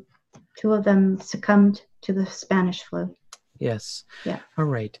them succumbed to the Spanish flu. Yes. Yeah. All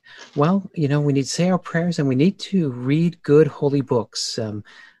right. Well, we need to say our prayers, and we need to read good holy books.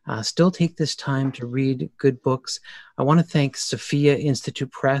 Still take this time to read good books. I want to thank Sophia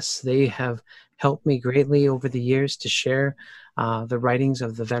Institute Press. They have helped me greatly over the years to share the writings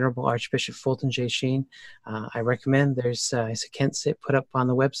of the Venerable Archbishop Fulton J. Sheen. I recommend, there's, as Kent put up on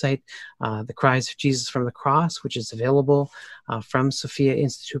the website, The Cries of Jesus from the Cross, which is available from Sophia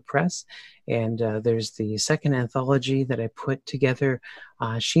Institute Press. And there's the second anthology that I put together,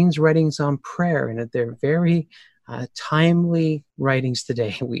 Sheen's writings on prayer, and they're very timely writings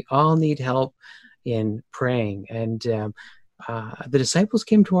today. We all need help in praying. And the disciples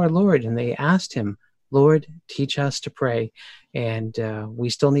came to our Lord and they asked him, Lord, teach us to pray. And we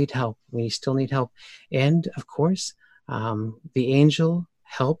still need help. We still need help. And of course, the angel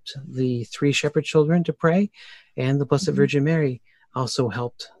helped the 3 shepherd children to pray, and the Blessed Virgin Mary also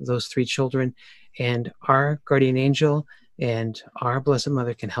helped those 3 children. And our guardian angel and our Blessed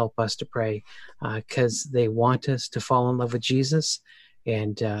Mother can help us to pray because they want us to fall in love with Jesus.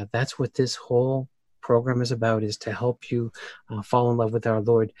 And that's what this whole program is about, is to help you fall in love with our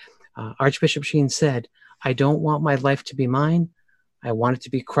Lord. Archbishop Sheen said, I don't want my life to be mine. I want it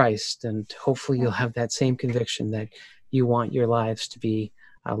to be Christ. And hopefully you'll have that same conviction that you want your lives to be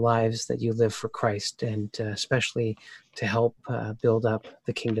lives that you live for Christ, and especially to help build up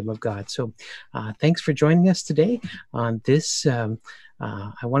the kingdom of God. So thanks for joining us today on this, I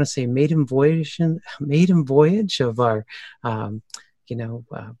want to say, maiden voyage of our,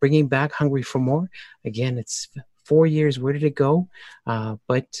 bringing back Hungry for More. Again, it's 4 years. Where did it go?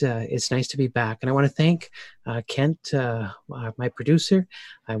 But it's nice to be back. And I want to thank Kent, my producer.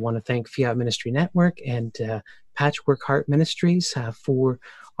 I want to thank Fiat Ministry Network and Patchwork Heart Ministries for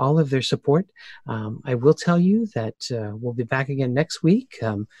all of their support. I will tell you that we'll be back again next week,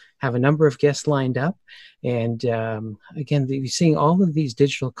 have a number of guests lined up. And again, you're seeing all of these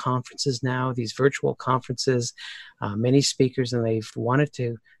digital conferences now, these virtual conferences, many speakers, and they've wanted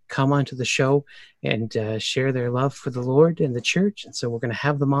to come onto the show and share their love for the Lord and the church. And so we're going to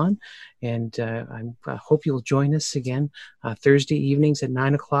have them on. And I hope you'll join us again Thursday evenings at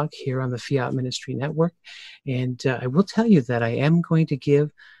 9 o'clock here on the Fiat Ministry Network. And I will tell you that I am going to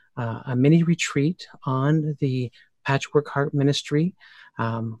give a mini retreat on the Patchwork Heart Ministry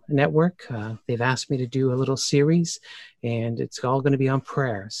Network. They've asked me to do a little series, and it's all going to be on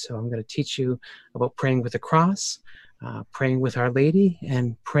prayer. So I'm going to teach you about praying with the cross, praying with Our Lady,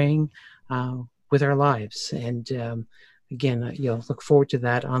 and praying with our lives. And again, you'll look forward to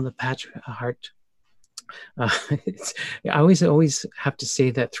that on the Patch Heart. I always have to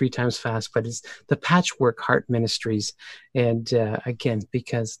say that 3 times fast, but it's the Patchwork Heart Ministries. And again,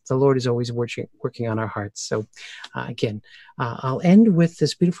 because the Lord is always working on our hearts. So again, I'll end with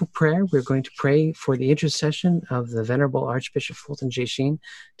this beautiful prayer. We're going to pray for the intercession of the Venerable Archbishop Fulton J. Sheen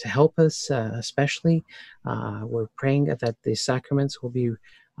to help us, especially. We're praying that the sacraments will be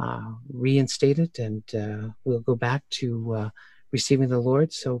reinstated, and we'll go back to receiving the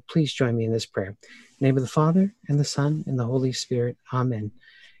Lord. So please join me in this prayer. In the name of the Father, and the Son, and the Holy Spirit. Amen.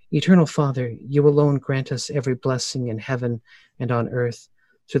 Eternal Father, you alone grant us every blessing in heaven and on earth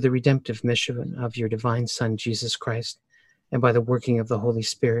through the redemptive mission of your divine Son, Jesus Christ, and by the working of the Holy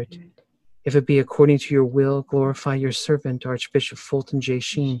Spirit. If it be according to your will, glorify your servant, Archbishop Fulton J.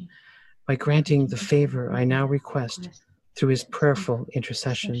 Sheen, by granting the favor I now request through his prayerful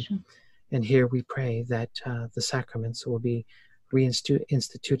intercession. And here we pray that the sacraments will be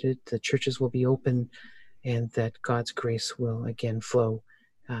reinstituted, the churches will be open, and that God's grace will again flow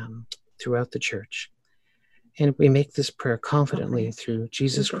throughout the church. And we make this prayer confidently through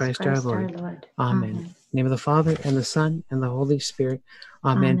Jesus Christ our Lord. Amen. In the name of the Father, and the Son, and the Holy Spirit.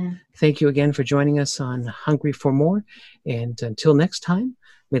 Amen. Thank you again for joining us on Hungry for More. And until next time,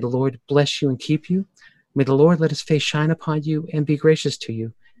 may the Lord bless you and keep you. May the Lord let his face shine upon you and be gracious to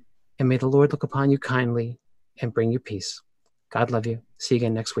you. And may the Lord look upon you kindly and bring you peace. God love you. See you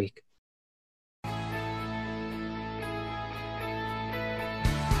again next week.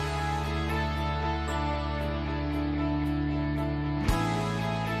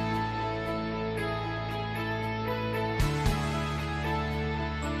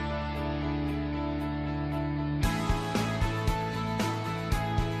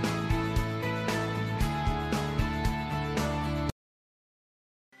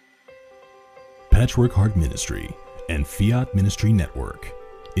 Patchwork Heart Ministry and Fiat Ministry Network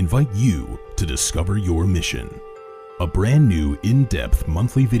invite you to discover your mission. A brand new in-depth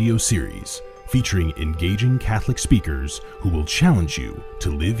monthly video series featuring engaging Catholic speakers who will challenge you to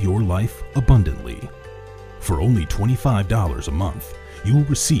live your life abundantly. For only $25 a month, you will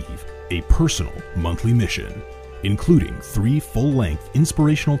receive a personal monthly mission, including 3 full-length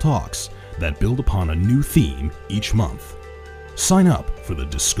inspirational talks that build upon a new theme each month. Sign up for the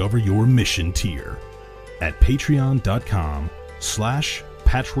Discover Your Mission tier at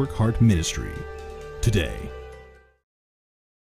patreon.com/patchworkheartministry today.